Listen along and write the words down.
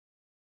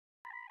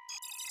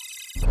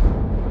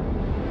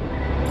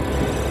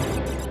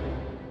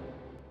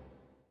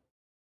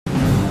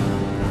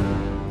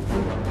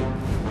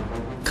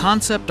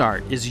Concept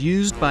art is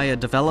used by a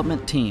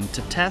development team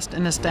to test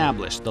and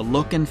establish the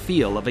look and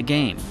feel of a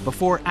game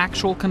before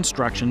actual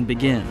construction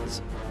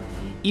begins.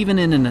 Even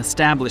in an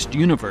established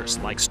universe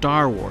like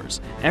Star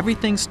Wars,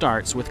 everything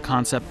starts with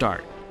concept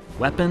art: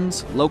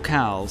 weapons,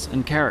 locales,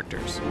 and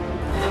characters.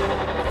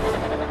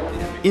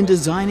 In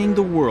designing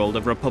the world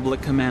of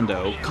Republic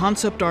Commando,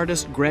 concept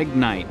artist Greg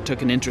Knight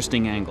took an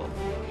interesting angle.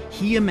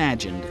 He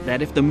imagined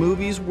that if the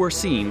movies were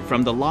seen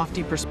from the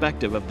lofty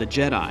perspective of the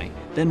Jedi,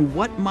 then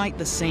what might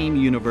the same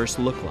universe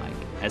look like,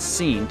 as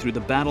seen through the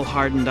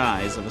battle-hardened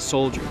eyes of a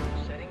soldier?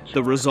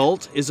 The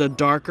result is a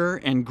darker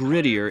and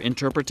grittier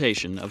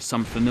interpretation of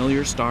some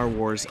familiar Star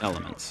Wars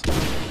elements.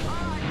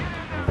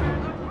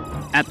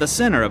 At the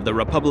center of the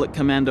Republic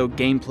Commando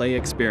gameplay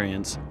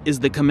experience is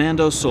the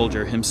Commando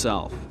soldier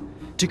himself.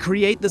 To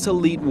create this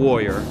elite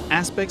warrior,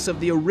 aspects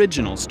of the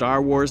original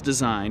Star Wars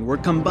design were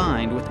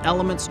combined with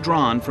elements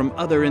drawn from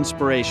other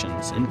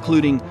inspirations,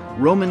 including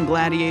Roman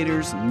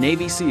gladiators,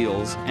 Navy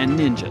SEALs, and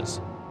ninjas.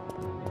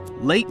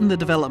 Late in the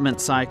development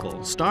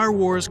cycle, Star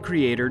Wars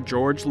creator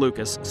George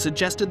Lucas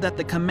suggested that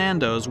the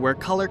Commandos wear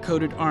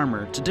color-coded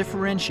armor to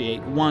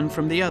differentiate one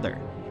from the other,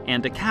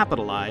 and to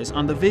capitalize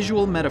on the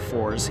visual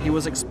metaphors he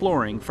was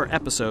exploring for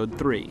Episode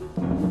 3.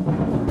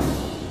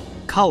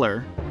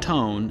 Color,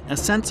 tone, a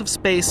sense of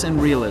space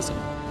and realism.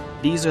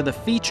 These are the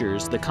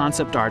features the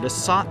concept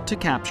artist sought to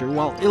capture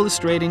while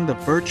illustrating the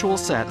virtual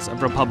sets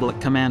of Republic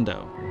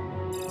Commando.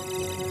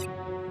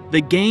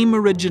 The game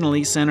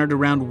originally centered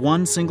around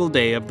one single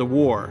day of the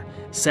war,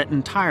 set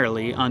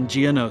entirely on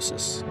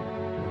Geonosis.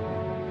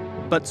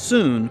 But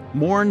soon,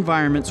 more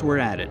environments were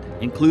added,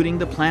 including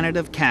the planet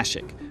of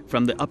Kashyyyk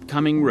from the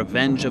upcoming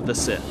Revenge of the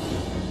Sith.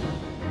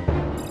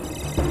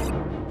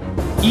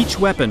 Each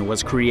weapon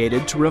was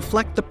created to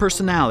reflect the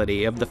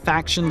personality of the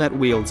faction that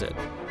wields it.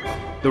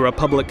 The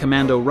Republic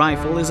Commando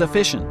rifle is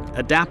efficient,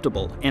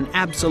 adaptable, and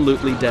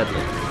absolutely deadly.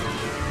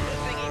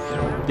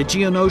 The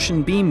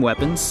Geonosian beam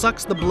weapon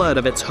sucks the blood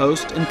of its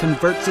host and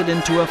converts it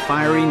into a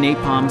fiery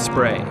napalm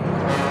spray.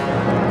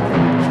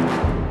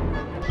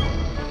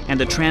 And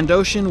the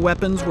Trandoshan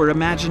weapons were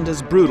imagined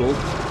as brutal,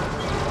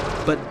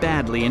 but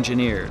badly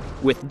engineered,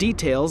 with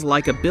details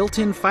like a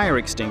built-in fire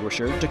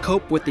extinguisher to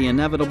cope with the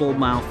inevitable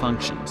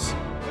malfunctions.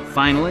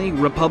 Finally,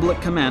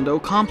 Republic Commando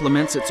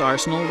complements its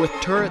arsenal with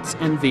turrets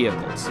and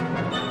vehicles.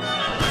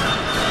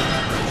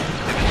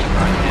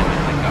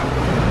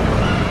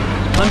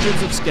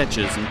 Hundreds of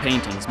sketches and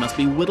paintings must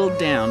be whittled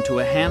down to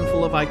a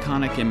handful of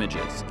iconic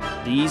images.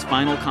 These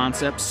final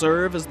concepts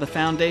serve as the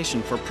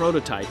foundation for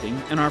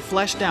prototyping and are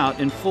fleshed out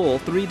in full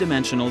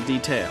three-dimensional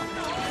detail,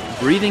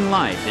 breathing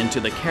life into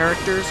the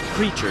characters,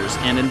 creatures,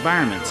 and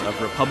environments of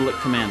Republic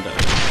Commando.